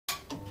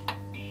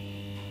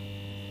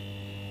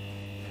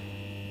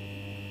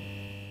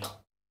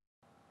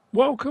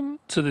Welcome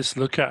to this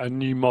look at a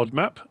new mod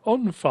map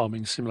on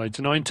Farming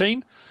Simulator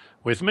 19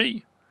 with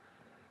me,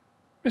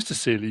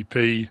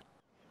 MrSealyp.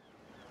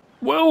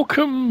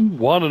 Welcome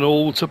one and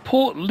all to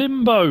Port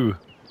Limbo.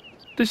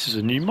 This is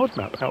a new mod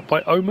map out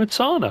by Oma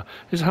Tana.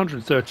 It's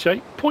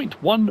 138.11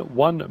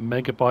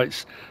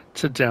 megabytes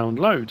to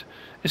download.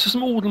 It's a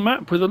small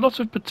map with a lot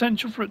of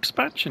potential for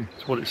expansion,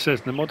 that's what it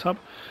says in the mod hub.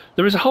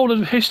 There is a whole lot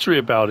of history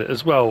about it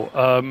as well.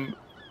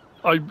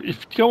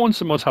 If you go onto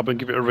the mod hub and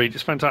give it a read,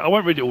 it's fantastic. I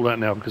won't read it all out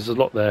now because there's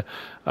a lot there,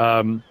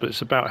 but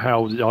it's about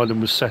how the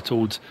island was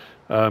settled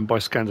by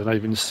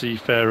Scandinavian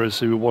seafarers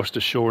who were washed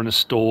ashore in a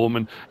storm,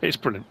 and it's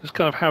brilliant. It's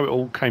kind of how it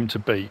all came to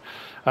be.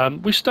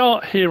 We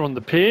start here on the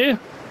pier,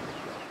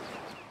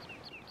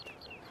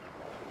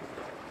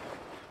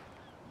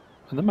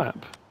 and the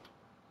map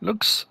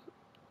looks,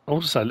 I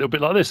want to say, a little bit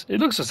like this. It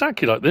looks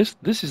exactly like this.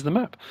 This is the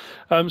map.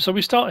 So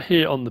we start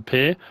here on the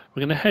pier.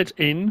 We're going to head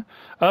in.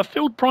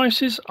 Field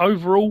prices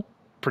overall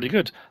pretty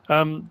good.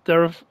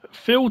 There are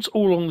fields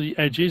all along the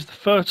edges, the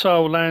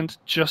fertile land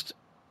just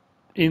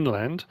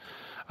inland.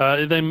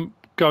 It then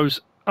goes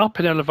up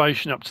in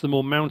elevation up to the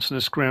more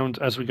mountainous ground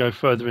as we go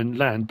further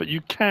inland. But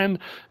you can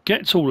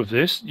get to all of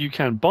this, you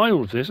can buy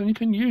all of this, and you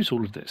can use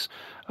all of this.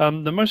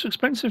 The most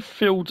expensive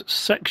field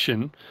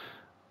section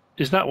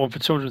is that one for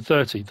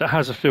 230. That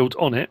has a field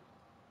on it.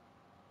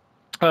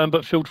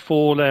 But field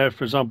 4 there,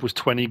 for example, is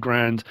 20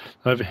 grand.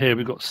 Over here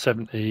we've got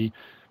 70.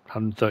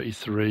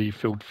 133.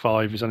 Field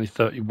 5 is only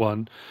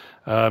 31.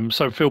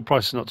 So field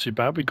price is not too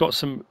bad. We've got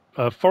some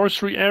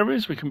forestry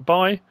areas we can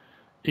buy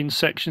in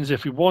sections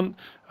if we want,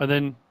 and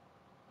then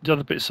the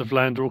other bits of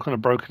land are all kind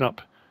of broken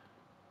up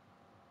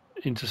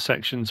into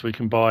sections we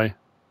can buy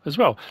as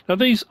well. Now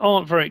these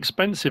aren't very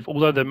expensive,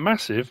 although they're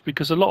massive,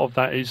 because a lot of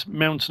that is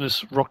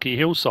mountainous rocky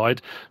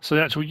hillside, so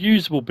the actual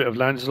usable bit of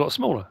land is a lot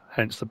smaller,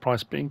 hence the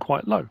price being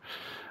quite low.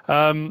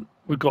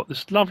 We've got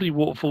this lovely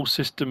waterfall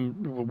system,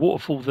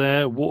 waterfall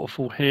there,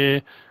 waterfall here,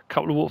 a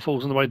couple of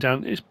waterfalls on the way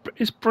down.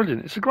 It's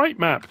brilliant. It's a great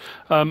map.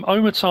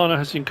 Oma Tana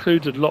has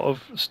included a lot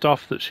of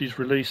stuff that she's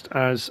released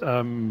as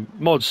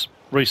mods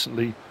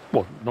recently.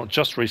 Well, not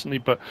just recently,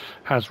 but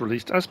has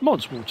released as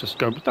mods. We'll just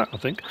go with that, I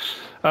think.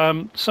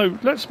 So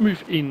let's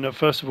move in,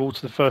 first of all,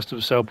 to the first of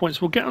the sale points.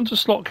 We'll get onto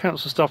slot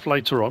counts and stuff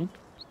later on.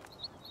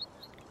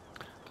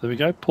 There we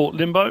go, Port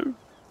Limbo.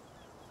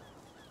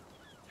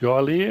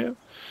 You're here.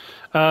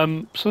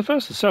 So the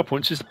first of the sale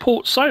points is the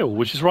port sale,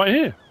 which is right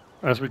here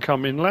as we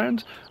come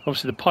inland.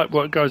 Obviously the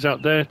pipework goes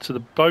out there to the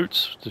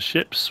boats, the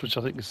ships, which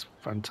I think is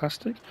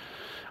fantastic.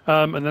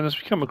 And then as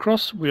we come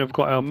across, we have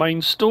got our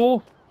main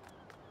store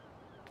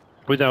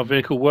with our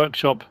vehicle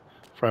workshop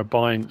for our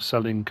buying,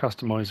 selling,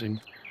 customizing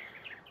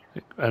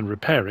and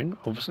repairing,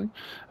 obviously.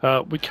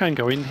 We can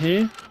go in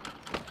here.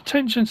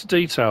 Attention to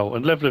detail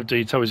and level of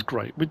detail is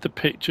great with the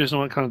pictures and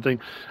all that kind of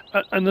thing.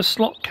 And the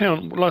slot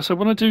count, like I said,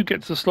 when I do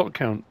get to the slot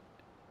count,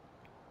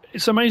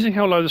 it's amazing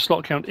how low the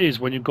slot count is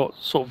when you've got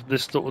sort of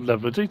this sort of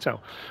level of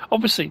detail.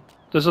 Obviously,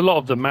 there's a lot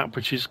of the map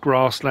which is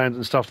grassland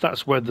and stuff.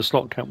 That's where the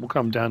slot count will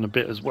come down a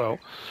bit as well.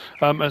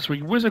 As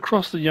we whiz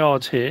across the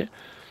yards here,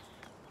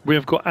 we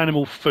have got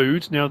animal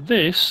food. Now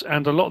this,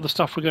 and a lot of the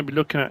stuff we're going to be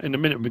looking at in a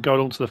minute when we go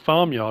along to the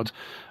farmyard,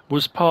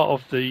 was part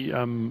of the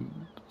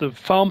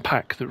farm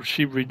pack that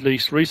she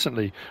released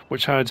recently,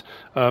 which had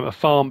a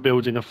farm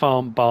building, a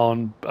farm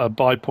barn, a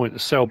buy point, a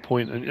sell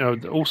point,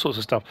 and all sorts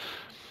of stuff.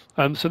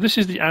 So this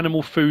is the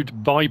animal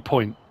food buy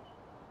point.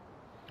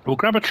 We'll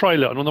grab a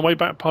trailer, and on the way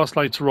back past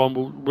later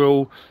on,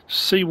 we'll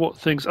see what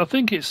things. I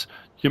think it's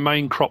your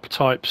main crop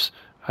types,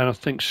 and I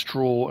think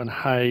straw and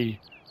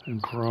hay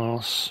and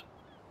grass.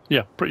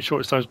 Yeah, pretty sure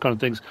it's those kind of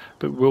things,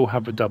 but we'll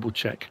have a double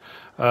check.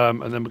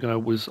 And then we're going to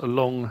whiz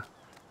along.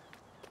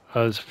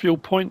 There's a fuel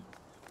point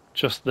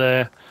just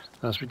there.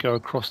 As we go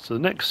across to the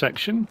next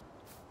section,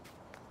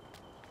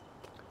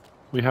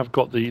 we have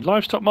got the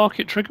livestock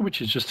market trigger,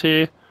 which is just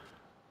here.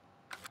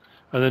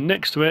 And then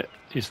next to it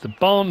is the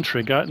barn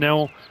trigger.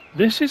 Now,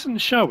 this isn't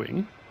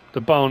showing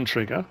the barn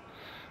trigger.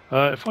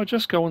 If I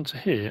just go onto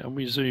here and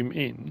we zoom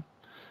in,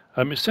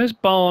 it says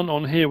barn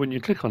on here when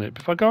you click on it.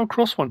 But if I go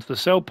across one to the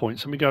sell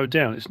points and we go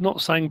down, it's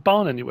not saying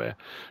barn anywhere.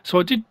 So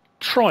I did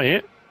try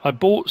it. I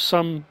bought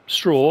some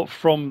straw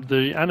from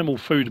the animal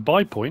food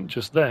buy point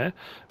just there,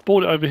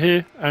 bought it over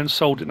here and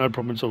sold it, no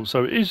problem at all.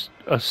 So it is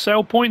a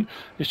sell point,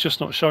 it's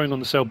just not showing on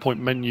the sell point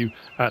menu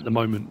at the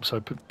moment. So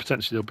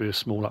potentially there'll be a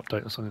small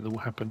update or something that will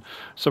happen.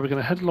 So we're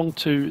going to head along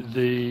to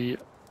the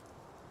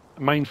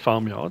main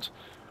farmyard.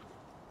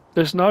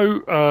 There's no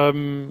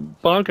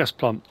biogas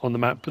plant on the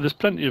map, but there's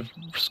plenty of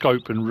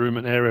scope and room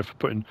and area for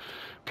putting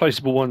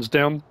placeable ones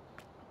down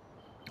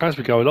as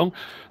we go along.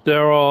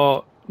 There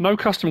are no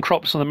custom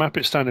crops on the map,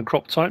 it's standard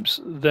crop types.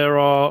 There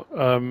are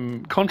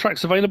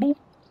contracts available.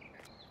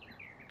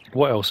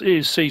 What else? It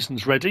is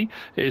seasons ready.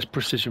 It is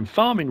precision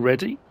farming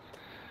ready.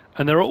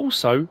 And there are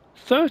also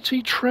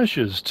 30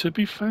 treasures to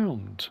be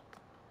found.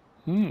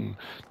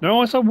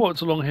 Now, as I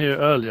walked along here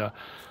earlier,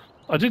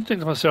 I did think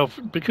to myself,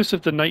 because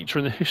of the nature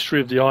and the history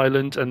of the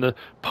island and the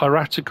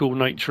piratical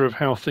nature of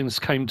how things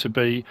came to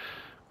be,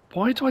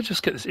 why do I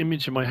just get this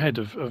image in my head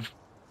of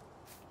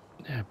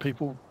yeah,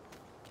 people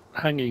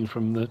hanging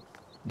from the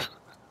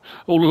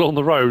all along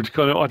the road,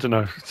 kind of, I don't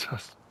know, it's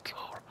just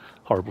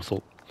horrible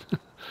thought.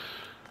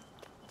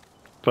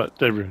 But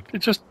there we go. It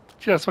just,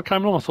 yeah, so I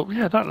came along, I thought,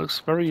 yeah, that looks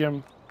very,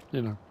 you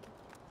know,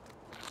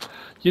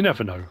 you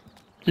never know.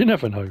 You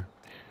never know.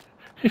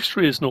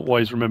 History is not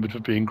always remembered for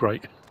being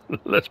great.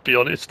 Let's be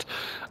honest.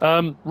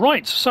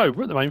 Right, so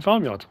we're at the main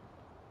farmyard.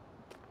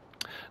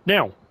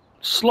 Now,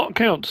 slot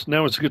count.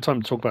 Now is a good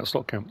time to talk about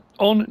slot count.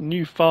 On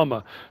New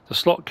Farmer, the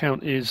slot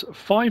count is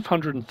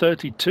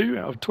 532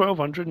 out of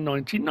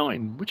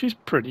 1,299, which is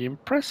pretty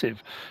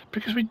impressive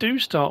because we do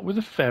start with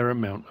a fair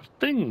amount of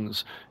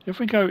things. If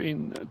we go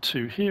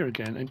into here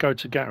again and go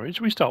to garage,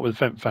 we start with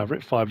Vent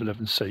Fabric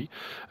 511C,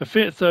 a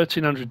Fiat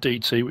 1300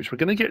 DT, which we're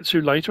going to get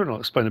to later, and I'll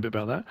explain a bit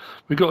about that.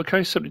 We've got a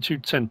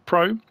K7210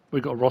 Pro,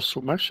 we've got a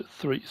Rossel Mash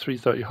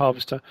 330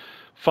 Harvester,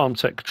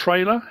 FarmTech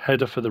trailer,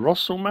 header for the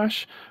Rossel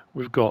Mash.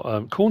 We've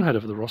got corn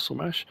header for the Rossel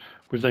Mash.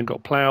 We've then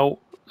got plough,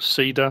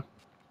 seeder,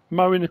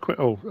 mowing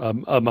equipment.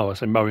 Mower, I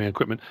say mowing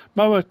equipment.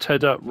 Mower,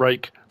 tedder,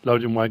 rake,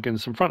 loading wagon,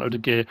 some front loader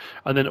gear,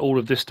 and then all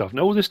of this stuff.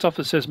 Now, all this stuff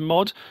that says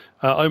mod,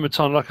 Oma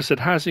Tana, like I said,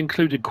 has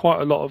included quite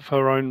a lot of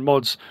her own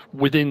mods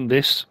within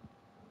this.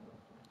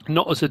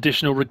 Not as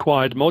additional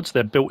required mods,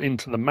 they're built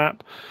into the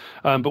map.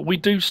 But we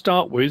do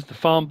start with the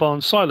farm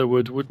barn, silo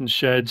wood, wooden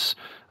sheds,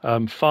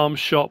 farm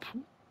shop,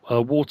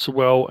 water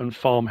well, and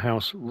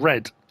farmhouse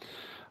red.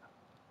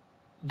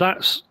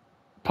 That's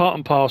part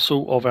and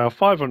parcel of our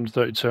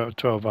 532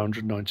 out of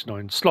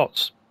 1,299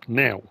 slots.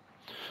 Now,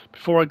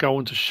 before I go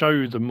on to show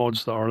you the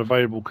mods that are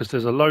available, because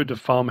there's a load of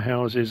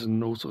farmhouses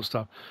and all sorts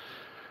of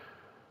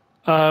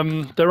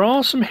stuff, there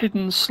are some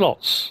hidden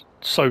slots,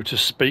 so to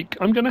speak.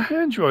 I'm going to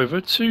hand you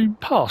over to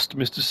past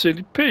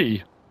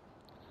MrSealyp.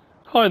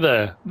 Hi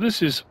there,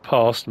 this is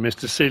past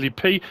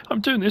MrSealyp. I'm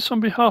doing this on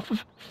behalf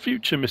of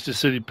future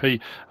MrSealyp.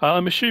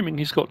 I'm assuming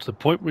he's got to the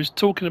point where he's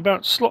talking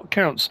about slot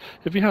counts.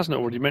 If he hasn't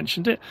already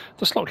mentioned it,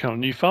 the slot count on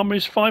New Farmer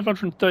is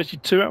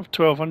 532 out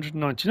of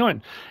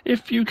 1,299.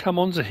 If you come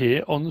onto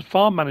here on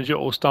Farm Manager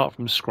or Start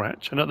from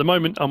Scratch, and at the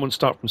moment I'm on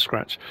Start from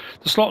Scratch,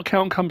 the slot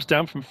count comes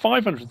down from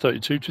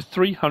 532 to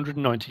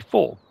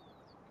 394.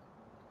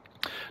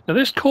 Now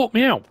this caught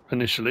me out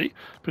initially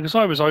because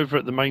I was over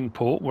at the main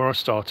port where I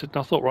started and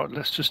I thought, right,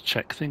 let's just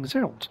check things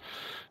out.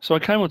 So I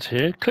came onto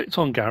here, clicked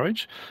on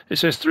garage. It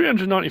says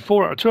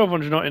 394 out of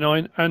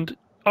 1,299 and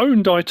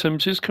owned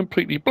items is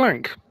completely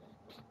blank.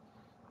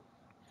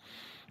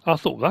 I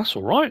thought, that's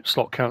all right.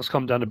 Slot counts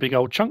come down a big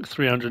old chunk,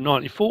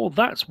 394.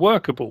 That's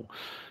workable.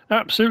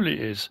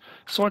 Absolutely is.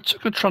 So I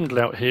took a trundle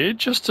out here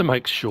just to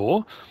make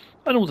sure,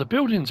 and all the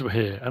buildings were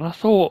here. And I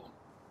thought,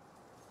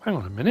 hang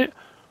on a minute.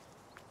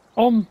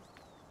 On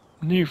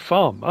New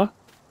Farmer,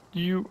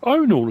 you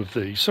own all of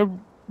these, so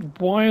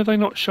why are they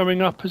not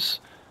showing up as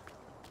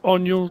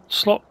on your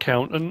slot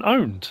count and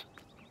owned?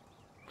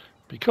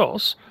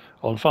 Because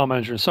on Farm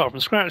Manager and Start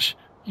from Scratch,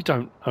 you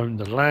don't own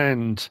the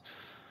land.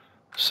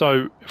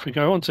 So if we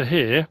go onto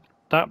here,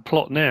 that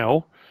plot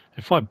now,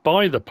 if I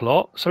buy the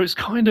plot, so it's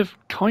kind of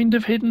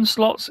hidden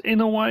slots in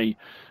a way.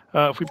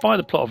 If we buy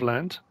the plot of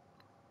land,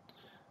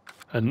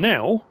 and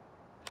now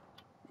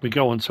we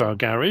go onto our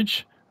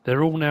garage,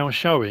 they're all now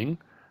showing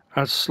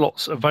as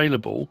slots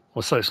available,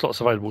 or say slots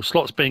available,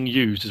 slots being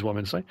used is what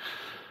I'm going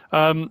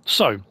to say.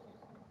 So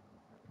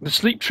the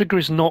sleep trigger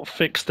is not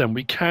fixed then.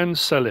 We can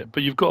sell it,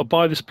 but you've got to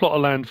buy this plot of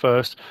land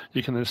first.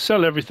 You can then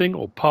sell everything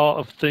or part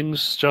of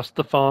things, just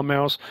the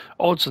farmhouse,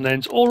 odds and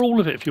ends, or all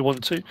of it if you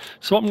want to.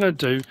 So what I'm going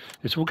to do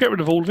is we'll get rid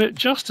of all of it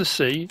just to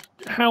see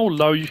how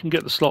low you can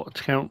get the slot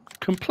count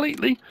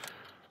completely.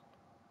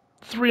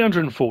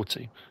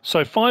 340.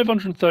 So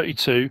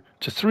 532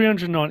 to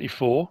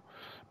 394.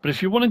 But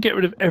if you want to get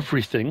rid of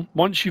everything,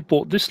 once you've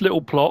bought this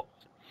little plot,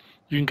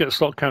 you can get the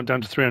slot count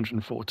down to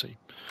 340.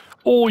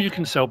 Or you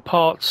can sell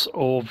parts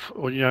of,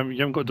 or you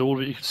haven't got to do all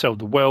of it. You can sell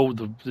the well,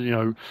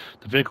 the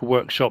vehicle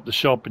workshop, the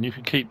shop, and you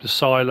can keep the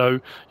silo.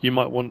 You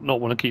might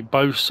not want to keep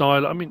both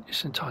silo. I mean,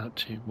 it's entirely up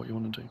to you what you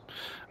want to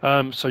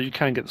do. So you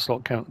can get the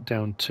slot count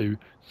down to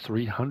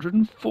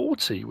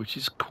 340, which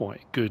is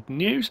quite good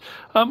news.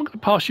 I'm going to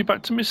pass you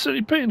back to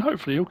MrSealyp, and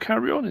hopefully he'll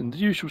carry on in the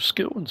usual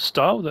skill and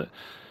style that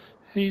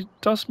he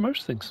does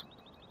most things.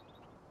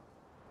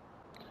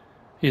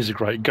 He's a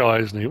great guy,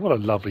 isn't he? What a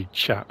lovely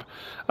chap.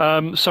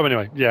 So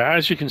anyway, yeah,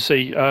 as you can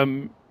see,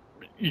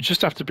 you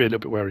just have to be a little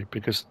bit wary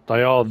because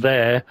they are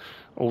there,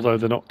 although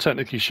they're not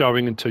technically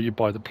showing until you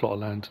buy the plot of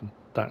land, and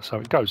that's how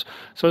it goes.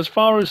 So as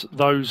far as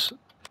those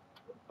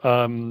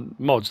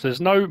mods, there's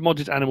no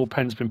modded animal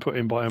pens been put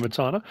in by Oma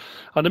Tana.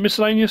 Under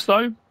miscellaneous,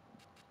 though,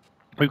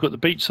 we've got the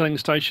beach selling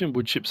station,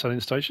 wood chip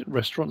selling station,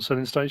 restaurant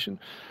selling station,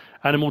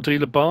 animal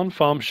dealer barn,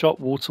 farm shop,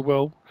 water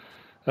well.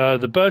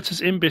 The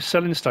Berta's Imbis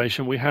selling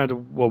station we had a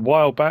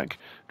while back,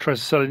 treasure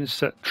selling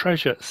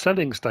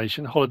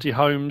station, holiday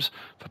homes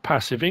for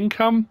passive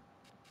income.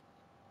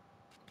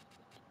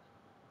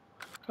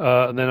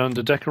 And then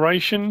under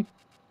decoration,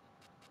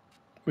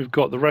 we've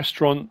got the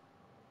restaurant,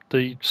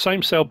 the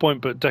same sale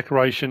point but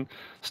decoration,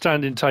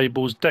 standing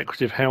tables,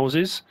 decorative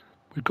houses.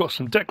 We've got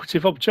some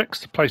decorative objects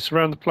to place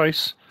around the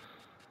place.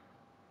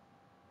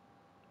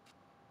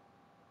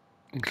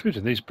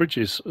 including these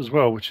bridges as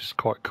well, which is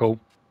quite cool.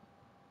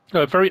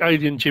 Very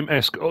Alien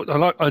Gym-esque.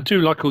 I do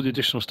like all the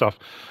additional stuff.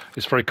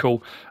 It's very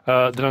cool.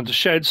 Then under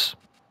sheds,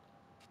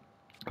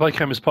 they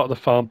came as part of the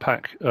farm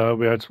pack.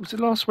 We had, was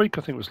it last week?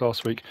 I think it was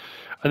last week.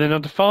 And then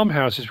under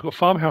farmhouses, we've got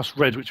farmhouse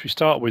red, which we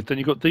start with. Then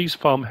you've got these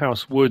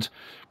farmhouse wood,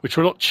 which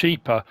are a lot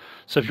cheaper.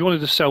 So if you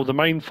wanted to sell the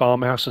main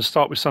farmhouse and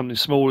start with something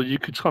smaller, you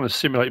could kind of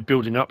simulate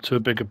building up to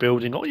a bigger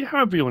building, or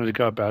however you wanted to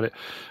go about it.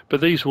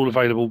 But these are all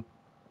available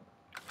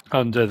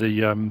under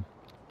the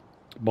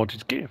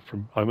modded gear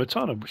from Oma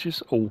Tana, which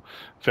is all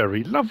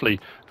very lovely.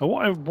 Now,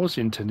 what I was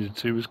intended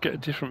to do was get a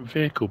different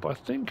vehicle, but I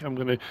think I'm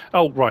going to...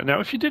 Oh, right.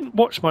 Now, if you didn't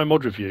watch my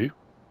mod review,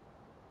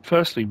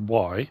 firstly,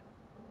 why?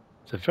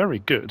 They're very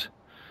good.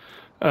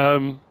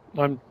 I'm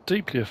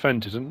deeply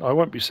offended, and I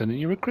won't be sending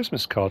you a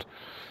Christmas card.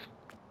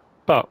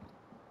 But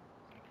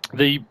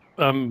the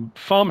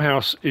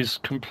farmhouse is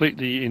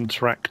completely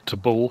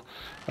interactable.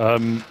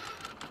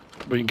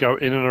 We can go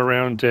in and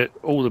around it.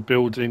 All the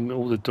building,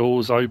 all the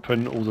doors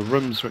open, all the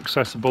rooms are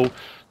accessible. The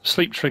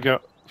sleep trigger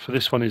for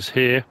this one is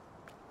here.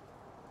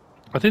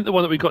 I think the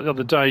one that we got the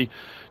other day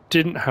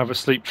didn't have a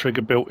sleep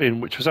trigger built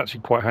in, which was actually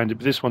quite handy,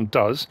 but this one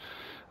does.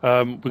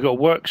 We've got a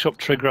workshop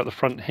trigger at the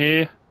front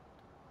here.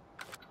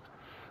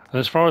 And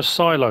as far as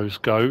silos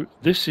go,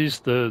 this is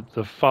the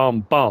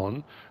farm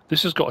barn.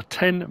 This has got a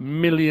 10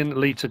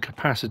 million litre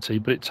capacity,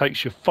 but it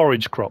takes your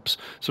forage crops.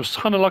 So it's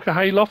kind of like a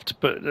hay loft,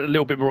 but a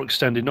little bit more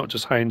extended, not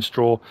just hay and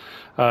straw.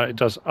 It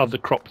does other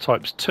crop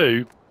types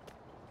too.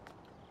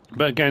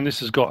 But again, this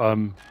has got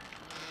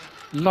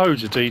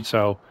loads of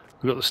detail.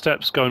 We've got the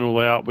steps going all the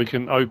way up. We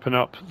can open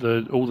up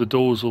all the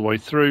doors all the way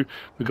through.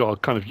 We've got a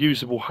kind of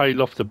usable hay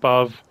loft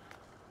above.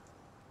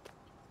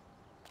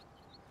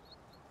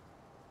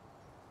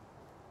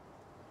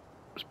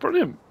 It's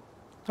brilliant.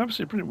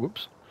 Absolutely brilliant.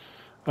 Whoops.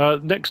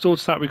 Next door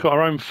to that, we've got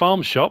our own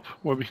farm shop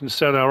where we can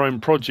sell our own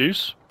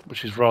produce,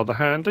 which is rather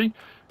handy.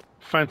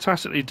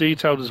 Fantastically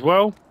detailed as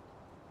well.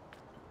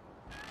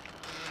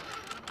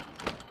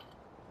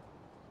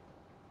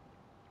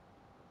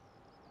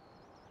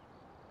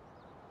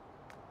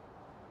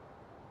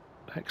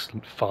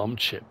 Excellent farm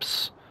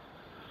chips.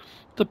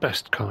 The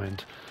best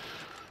kind.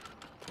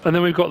 And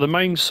then we've got the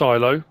main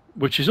silo,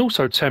 which is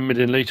also 10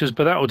 million litres,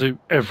 but that will do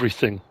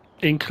everything,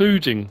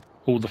 including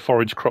all the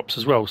forage crops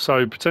as well.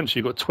 So potentially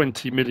you've got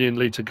 20 million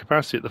litre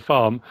capacity at the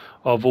farm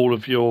of all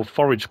of your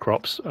forage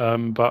crops.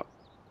 But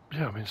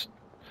yeah, I mean, it's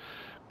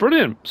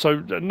brilliant.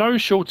 So no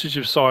shortage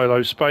of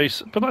silo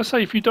space. But like I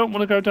say, if you don't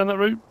want to go down that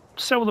route,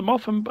 sell them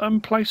off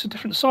and place a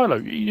different silo.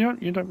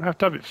 You don't have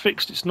to have it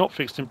fixed. It's not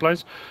fixed in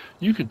place.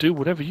 You can do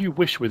whatever you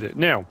wish with it.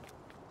 Now,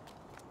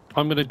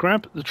 I'm going to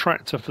grab the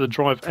tractor for the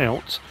drive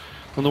out.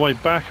 On the way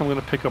back, I'm going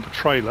to pick up a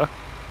trailer.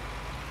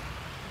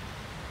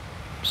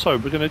 So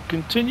we're going to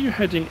continue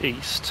heading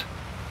east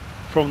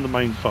from the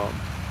main farm.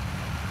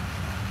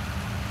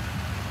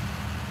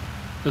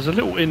 There's a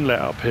little inlet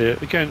up here.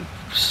 Again,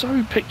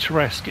 so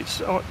picturesque.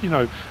 It's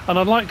and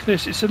I like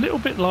this. It's a little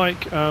bit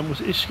like was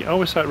it Ischia? I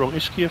always say it wrong.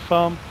 Ischia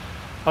Farm.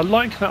 I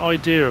like that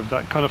idea of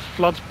that kind of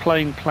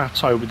floodplain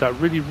plateau with that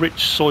really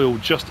rich soil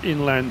just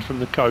inland from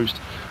the coast,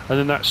 and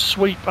then that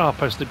sweep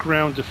up as the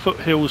ground, the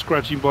foothills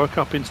gradually work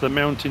up into the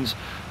mountains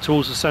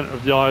towards the centre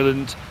of the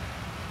island.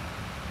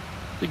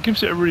 It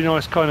gives it a really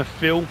nice kind of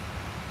feel.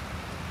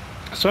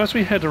 So as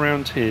we head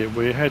around here,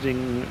 we're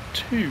heading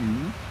to...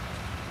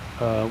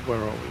 where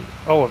are we?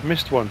 Oh, I've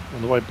missed one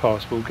on the way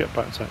past. We'll get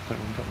back to that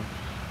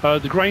one.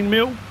 The grain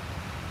mill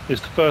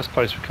is the first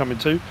place we're coming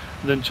to. And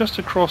then just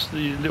across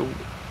the little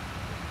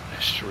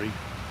estuary,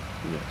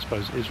 yeah, I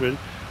suppose it is really,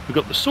 we've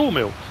got the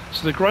sawmill.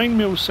 So the grain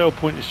mill sell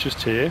point is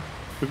just here.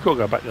 We've got to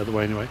go back the other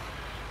way anyway.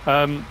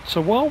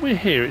 So while we're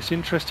here, it's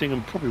interesting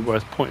and probably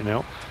worth pointing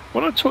out,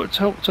 when I told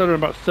her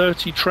about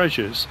 30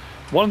 treasures,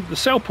 the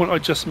sell point I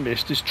just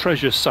missed is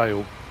treasure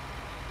sale.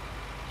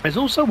 There's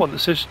also one that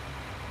says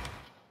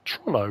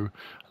Trollo.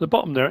 At the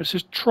bottom there it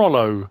says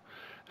Trollo.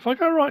 If I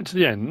go right to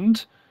the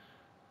end,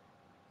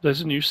 there's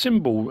a new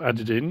symbol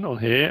added in on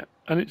here,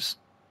 and it's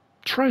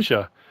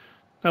treasure.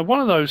 Now one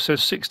of those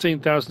says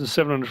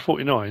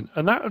 16,749,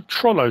 and that of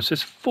Trollo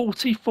says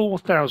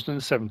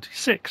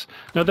 44,076.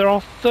 Now there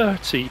are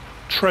 30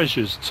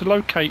 treasures to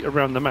locate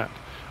around the map.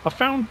 I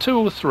found 2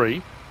 or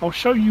 3. I'll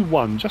show you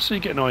one just so you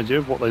get an idea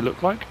of what they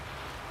look like.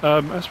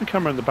 As we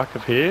come around the back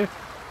of here,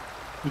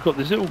 we've got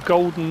these little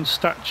golden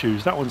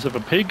statues. That one's of a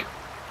pig.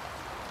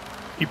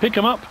 You pick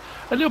them up,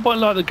 a little bit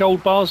like the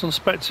gold bars on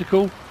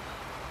Spectacle,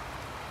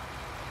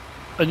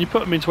 and you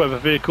put them into whatever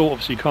vehicle.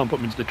 Obviously you can't put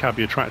them into the cab of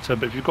your tractor,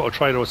 but if you've got a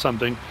trailer or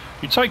something,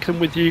 you take them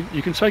with you.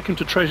 You can take them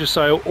to treasure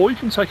sale, or you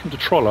can take them to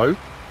Trollo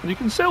and you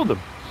can sell them,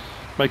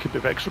 make a bit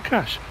of extra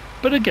cash.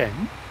 But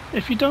again,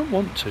 if you don't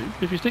want to,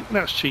 if you think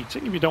that's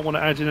cheating, if you don't want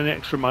to add in any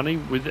extra money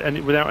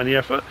without any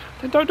effort,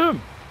 then don't do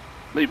them.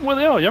 Leave them where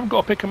they are. You haven't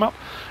got to pick them up.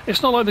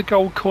 It's not like the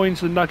gold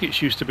coins and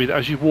nuggets used to be, that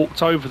as you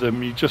walked over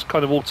them you just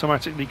kind of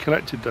automatically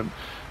collected them.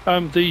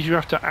 These you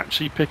have to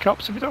actually pick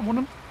up, so if you don't want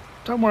them,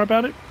 don't worry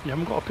about it. You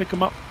haven't got to pick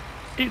them up.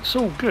 It's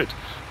all good.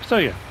 So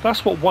yeah,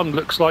 that's what one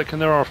looks like,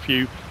 and there are a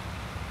few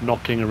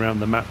knocking around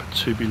the map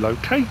to be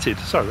located.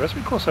 So as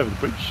we cross over the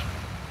bridge,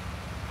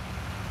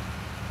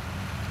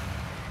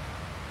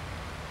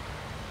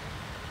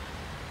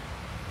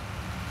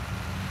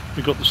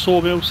 we've got the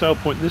sawmill sale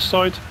point this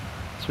side, so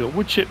we've got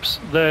wood chips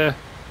there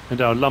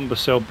and our lumber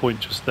sale point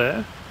just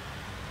there.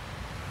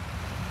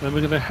 Then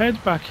we're going to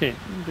head back in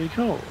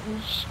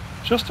because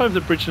just over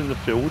the bridge in the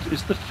field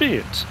is the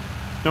Fiat.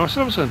 Now I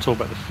said I was going to talk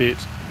about the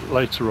Fiat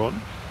later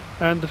on,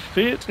 and the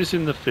Fiat is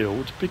in the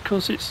field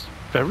because it's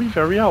very,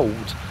 very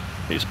old.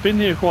 It's been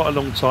here quite a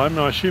long time,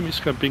 and I assume it's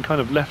been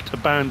kind of left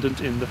abandoned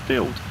in the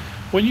field.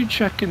 When you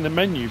check in the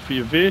menu for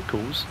your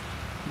vehicles,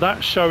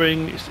 that's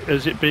showing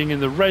as it being in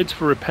the red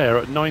for repair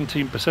at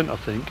 19%, I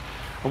think,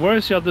 and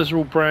whereas the others are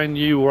all brand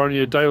new or only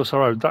a day or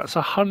so old, that's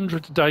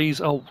 100 days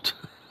old.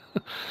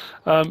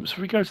 So if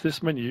we go to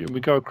this menu and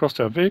we go across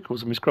to our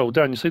vehicles and we scroll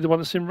down, you see the one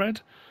that's in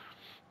red?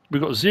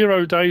 We've got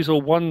 0 days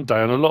or 1 day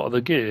on a lot of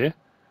the gear,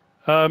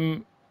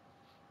 and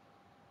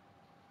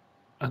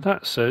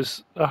that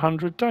says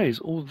 100 days,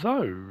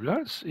 although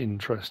that's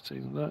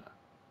interesting that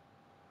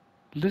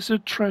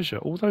lizard treasure,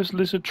 all those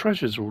lizard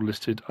treasures are all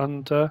listed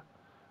under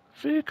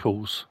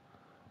vehicles.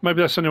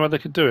 Maybe that's the only way they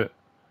could do it,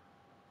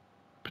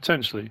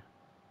 potentially.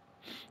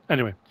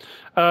 Anyway,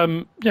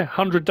 yeah,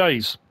 100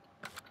 days.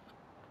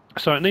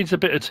 So it needs a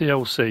bit of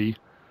TLC,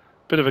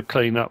 bit of a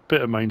clean up,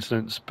 bit of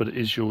maintenance, but it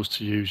is yours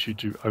to use. You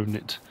do own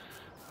it.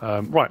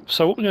 Right,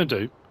 so what we're going to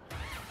do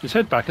is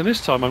head back, and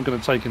this time I'm going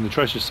to take in the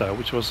treasure sale,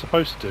 which I was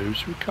supposed to do.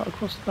 Should we cut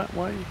across that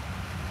way?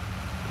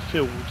 The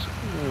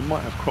fields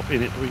might have crop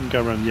in it, but we can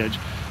go around the edge.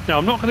 Now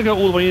I'm not going to go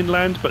all the way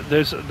inland, but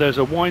there's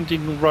a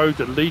winding road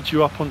that leads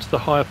you up onto the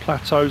higher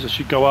plateaus as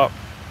you go up,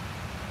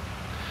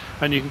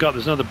 and you can go up.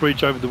 There's another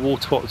bridge over the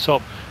waterfall at the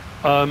top.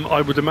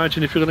 I would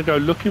imagine if you're going to go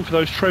looking for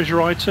those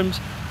treasure items,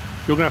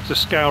 you're going to have to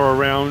scour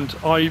around.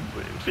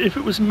 If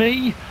it was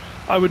me,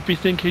 I would be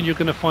thinking you're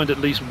going to find at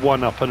least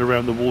one up and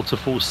around the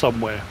waterfall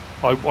somewhere.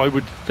 I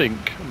would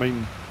think. I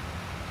mean,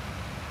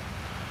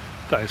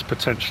 that is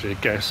potentially a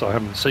guess. I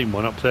haven't seen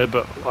one up there,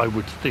 but I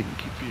would think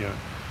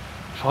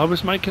if I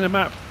was making a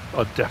map,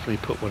 I'd definitely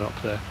put one up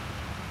there.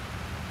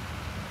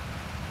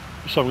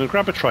 So I'm going to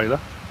grab a trailer,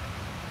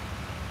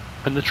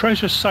 and the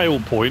treasure sale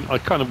point, I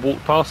kind of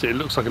walked past it. It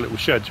looks like a little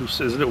shed. You'll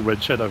see there's a little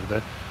red shed over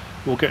there.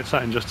 We'll get to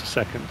that in just a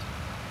second.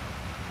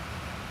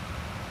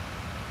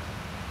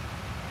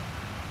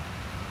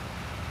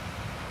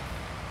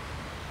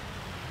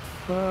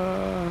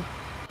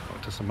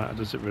 It doesn't matter,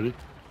 does it really?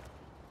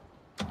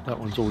 That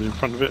one's already in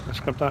front of it. Let's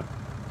grab that.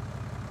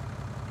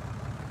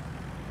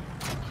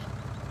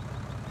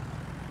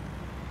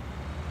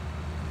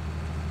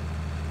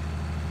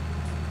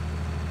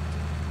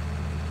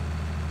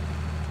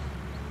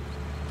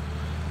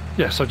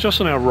 Yeah, so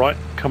just on our right,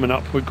 coming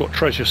up, we've got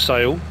treasure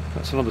sale.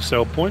 That's another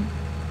sale point.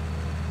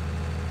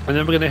 And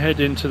then we're going to head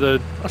into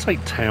the, I say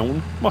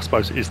town. I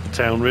suppose it is the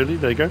town, really.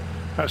 There you go.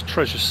 That's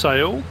treasure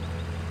sale.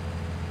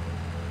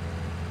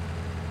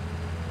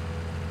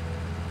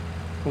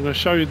 I'm going to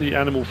show you the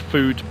animal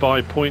food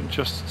buy point,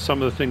 just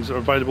some of the things that are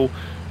available.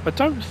 I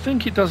don't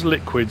think it does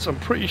liquids. I'm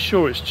pretty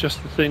sure it's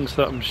just the things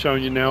that I'm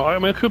showing you now. I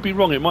mean, I could be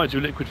wrong. It might do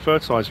liquid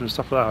fertilizer and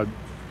stuff like that.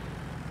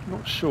 I'm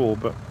not sure,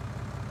 but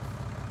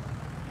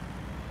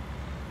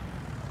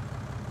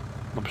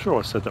I'm sure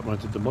I said that when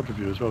I did the mod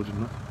review as well,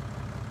 didn't I?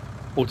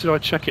 Or did I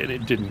check it and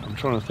it didn't? I'm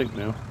trying to think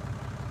now.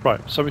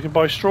 Right, so we can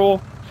buy straw,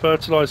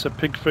 fertilizer,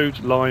 pig food,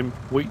 lime,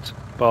 wheat,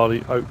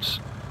 barley, oats,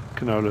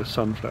 canola,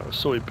 sunflower,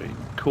 soybean,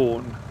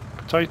 corn,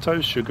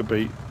 potatoes, sugar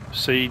beet,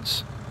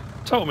 seeds,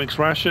 total mix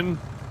ration,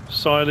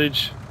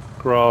 silage,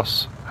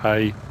 grass,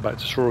 hay, back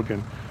to straw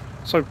again.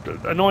 So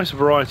a nice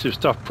variety of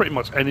stuff, pretty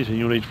much anything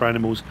you'll need for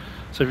animals.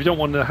 So if you don't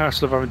want the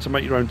hassle of having to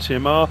make your own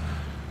TMR,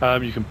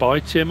 you can buy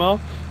TMR,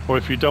 or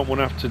if you don't want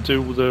to have to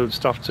do all the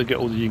stuff to get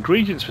all the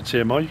ingredients for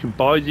TMR, you can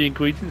buy the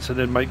ingredients and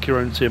then make your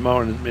own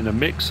TMR in a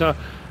mixer.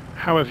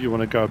 However you want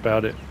to go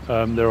about it,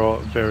 there are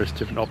various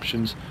different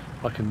options.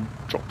 I can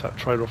drop that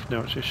trailer off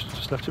now. Actually, I should have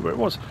just left it where it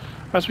was.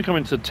 As we come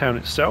into the town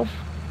itself,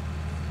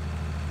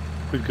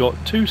 we've got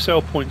two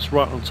sell points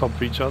right on top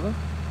of each other.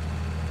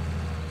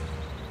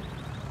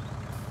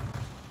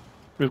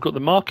 We've got the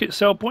market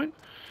sell point,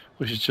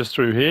 which is just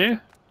through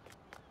here.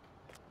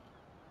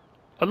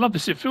 I love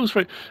this. It feels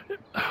very.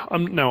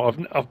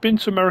 I've been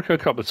to America a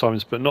couple of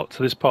times, but not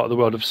to this part of the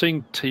world. I've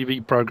seen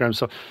TV programs,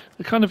 so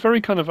the very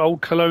kind of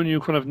old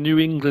colonial, kind of New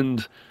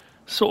England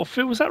sort of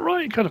feel. Was that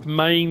right? Kind of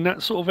Maine,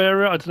 that sort of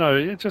area. I don't know.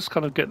 You just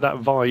kind of get that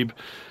vibe.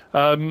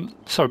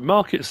 So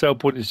market sell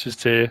point is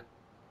just here,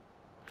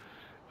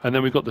 and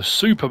then we've got the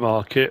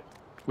supermarket,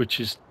 which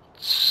is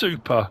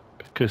super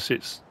because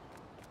it's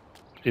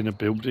in a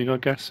building, I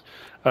guess.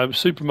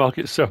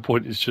 Supermarket sell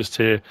point is just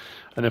here,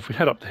 and if we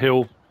head up the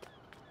hill,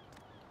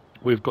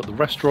 we've got the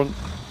restaurant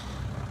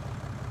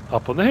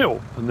up on the hill,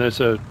 and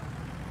there's a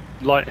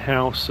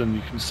lighthouse, and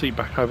you can see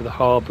back over the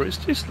harbour. It's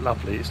just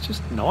lovely. It's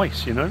just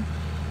nice, you know.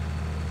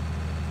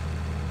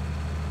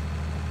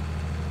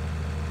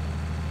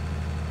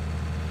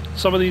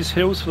 Some of these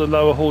hills for the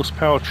lower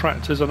horsepower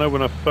tractors, I know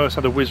when I first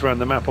had a whiz around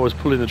the map, I was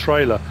pulling the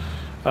trailer,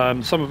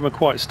 Some of them are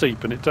quite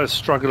steep and it does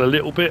struggle a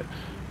little bit.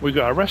 We've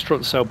got a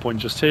restaurant sale point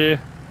just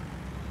here.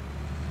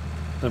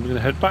 Then we're going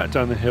to head back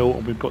down the hill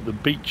and we've got the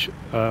beach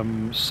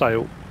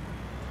sale.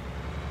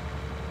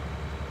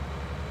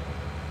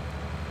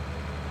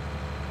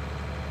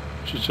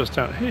 Which is just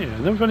out here.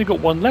 And then we've only got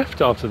one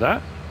left after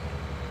that.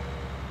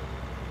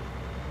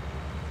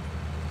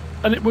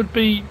 And it would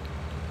be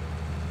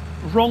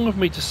wrong of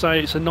me to say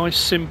it's a nice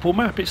simple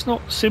map. It's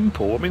not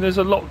simple. I mean, there's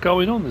a lot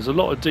going on. There's a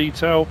lot of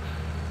detail,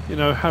 you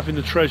know, having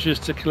the treasures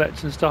to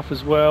collect and stuff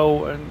as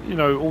well, and you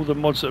know, all the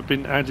mods that have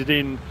been added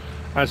in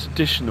as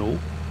additional.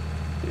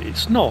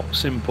 It's not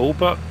simple,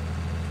 but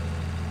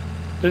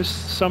there's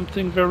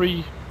something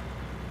very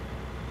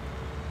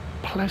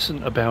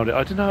pleasant about it.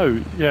 I don't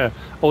know. Yeah.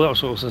 Oh,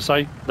 that's what I was going to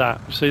say. That,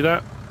 you see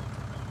that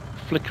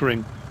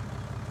flickering?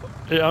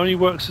 It only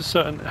works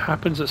at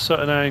happens at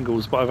certain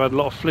angles, but I've had a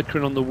lot of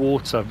flickering on the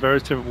water,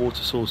 various different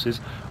water sources.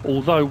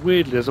 Although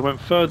weirdly, as I went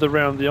further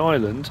around the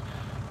island,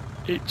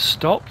 it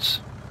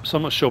stopped. So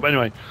I'm not sure. But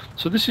anyway,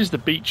 so this is the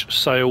beach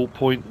sail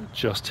point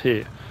just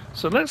here.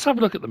 So let's have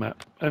a look at the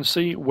map and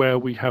see where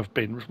we have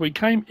been. We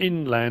came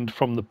inland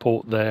from the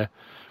port there.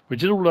 We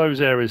did all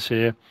those areas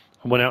here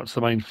and went out to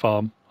the main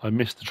farm. I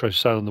missed the treasure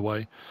sail on the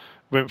way.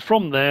 Went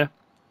from there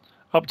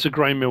up to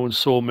grain mill and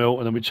sawmill,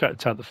 and then we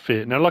checked out the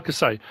fit. Now, like I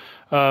say,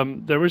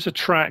 there is a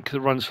track that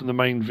runs from the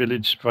main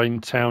village,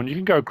 main town. You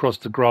can go across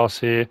the grass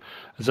here.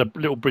 There's a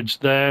little bridge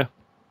there.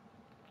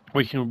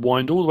 We can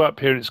wind all the way up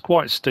here, and it's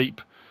quite steep,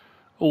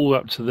 all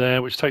up to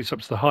there, which takes up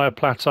to the higher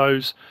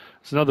plateaus.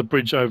 There's another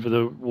bridge over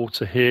the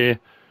water here.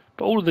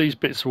 But all of these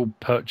bits are all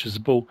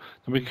purchasable.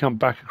 Then we can come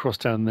back across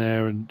down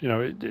there, and you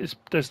know,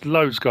 there's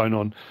loads going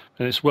on,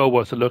 and it's well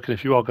worth a look. And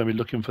if you are going to be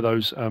looking for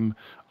those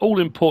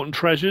all-important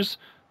treasures,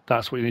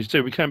 that's what you need to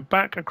do. We came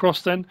back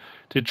across then,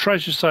 did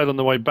treasure sale on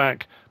the way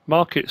back,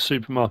 market,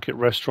 supermarket,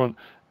 restaurant,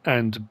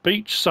 and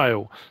beach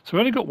sale. So we've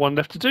only got one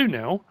left to do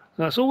now, and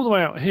that's all the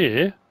way out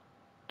here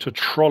to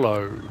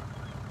Trollo.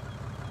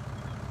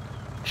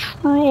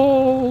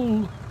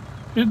 Troll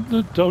in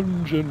the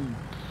dungeon.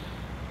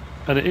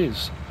 And it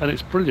is, and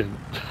it's brilliant.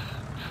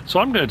 So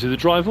I'm going to do the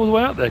drive all the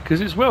way out there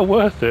because it's well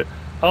worth it.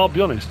 I'll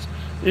be honest,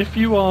 if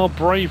you are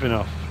brave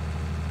enough,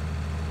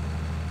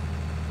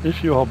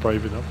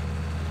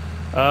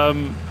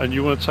 and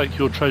you want to take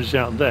your treasures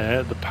out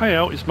there, the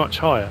payout is much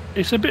higher.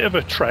 It's a bit of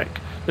a trek.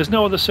 There's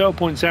no other sell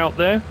points out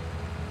there,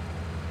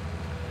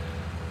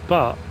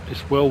 but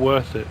it's well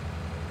worth it,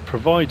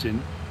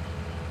 providing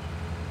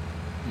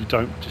you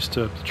don't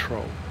disturb the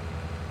troll.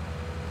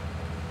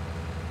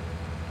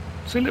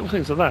 See little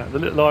things like that, the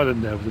little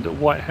island there with the little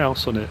white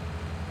house on it.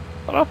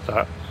 I love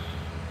that.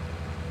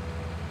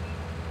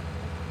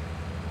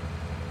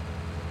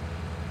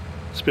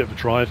 It's a bit of a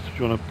drive. If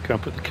you want to go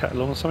and put the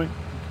kettle on or something,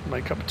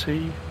 make a cup of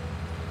tea,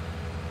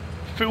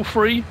 feel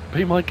free,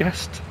 be my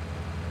guest.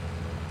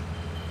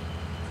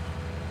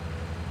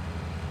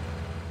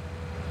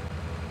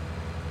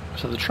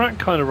 So the track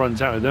kind of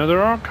runs out. Now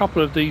there are a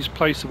couple of these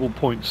placeable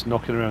points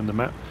knocking around the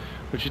map,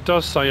 which it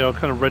does say are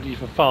kind of ready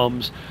for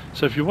farms.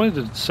 So if you wanted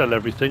to sell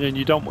everything and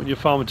you don't want your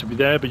farmer to be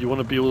there, but you want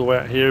to be all the way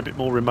out here, a bit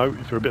more remote,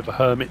 if you're a bit of a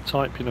hermit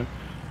type, you know,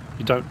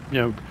 you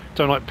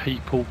don't like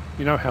people,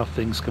 you know how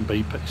things can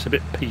be, but it's a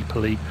bit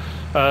peoply.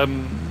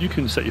 You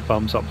can set your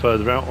farms up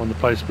further out on the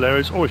placeable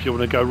areas, or if you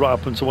want to go right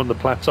up onto one of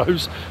the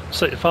plateaus,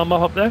 set your farm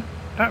up there,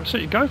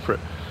 absolutely go for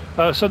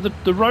it. So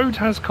the road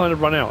has kind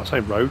of run out. I say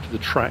road, the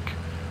track.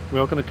 We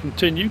are going to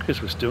continue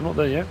because we're still not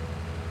there yet.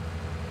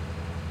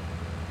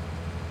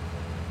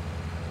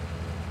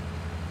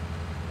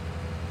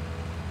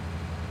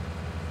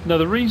 Now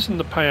the reason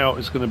the payout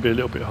is going to be a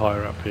little bit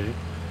higher up here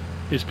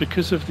is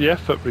because of the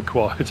effort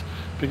required.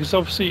 Because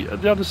obviously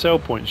at the other sell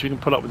points you can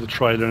pull up with a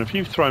trailer, and if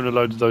you've thrown a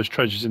load of those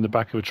treasures in the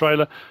back of a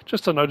trailer,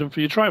 just unload them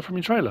from your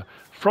trailer.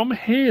 From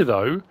here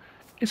though,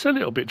 it's a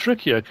little bit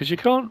trickier because you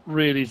can't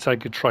really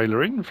take a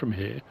trailer in from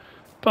here.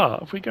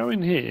 But if we go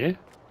in here,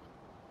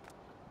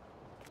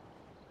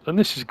 and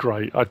this is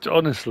great,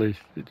 honestly,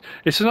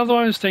 it's another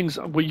one of those things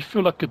where you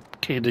feel like a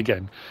kid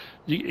again.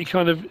 You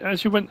kind of,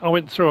 as I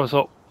went through, I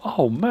thought,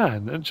 oh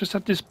man, and just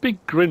had this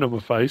big grin on my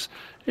face.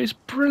 It's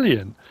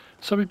brilliant.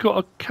 So we've got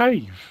a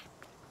cave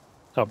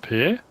up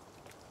here,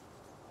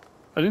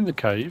 and in the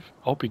cave,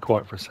 I'll be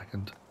quiet for a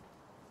second.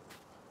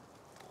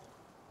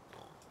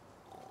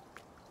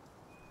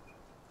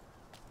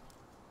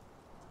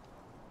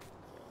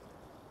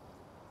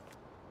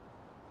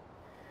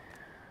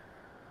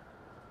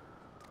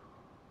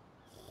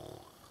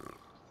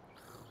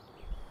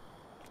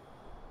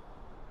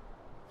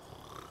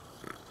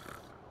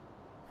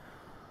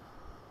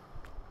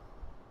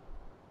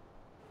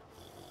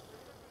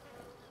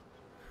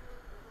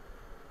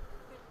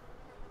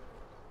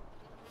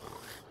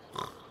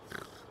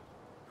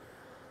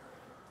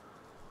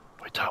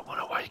 Don't want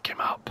to wake him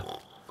up.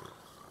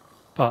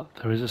 But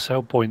there is a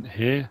sell point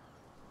here.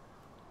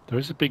 There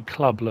is a big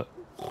club, look,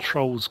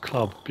 Troll's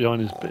Club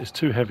behind us, but it's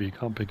too heavy, you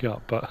can't pick it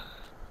up, but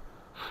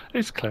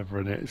it's clever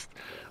in it.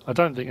 I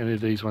don't think any of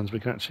these ones we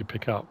can actually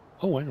pick up.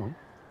 Oh, hang on.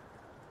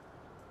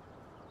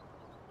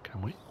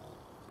 Can we?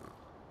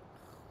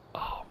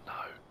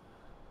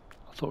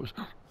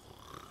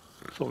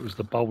 thought it was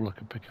the bowl I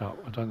could pick up.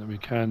 I don't think we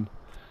can.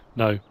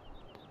 No,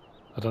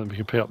 I don't think we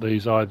can pick up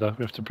these either.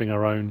 We have to bring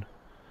our own.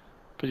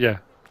 But yeah,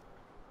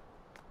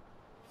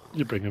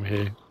 you bring them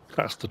here.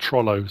 That's the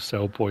Trollo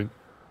sell point.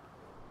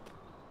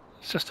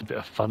 It's just a bit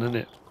of fun, isn't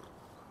it?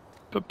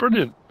 But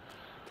brilliant.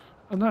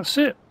 And that's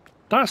it.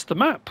 That's the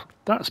map.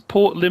 That's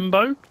Port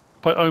Limbo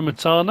by Oma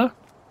Tana.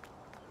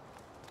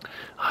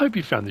 I hope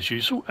you found this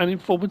useful and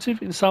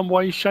informative in some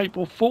way, shape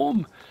or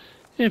form.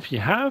 If you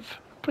have,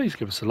 please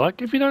give us a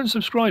like. If you don't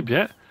subscribe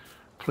yet,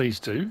 please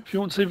do. If you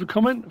want to leave a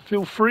comment,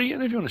 feel free.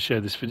 And if you want to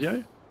share this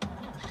video,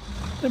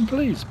 then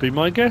please be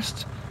my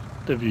guest.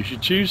 Whatever you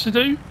should choose to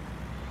do.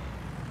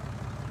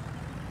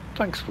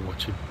 Thanks for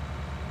watching.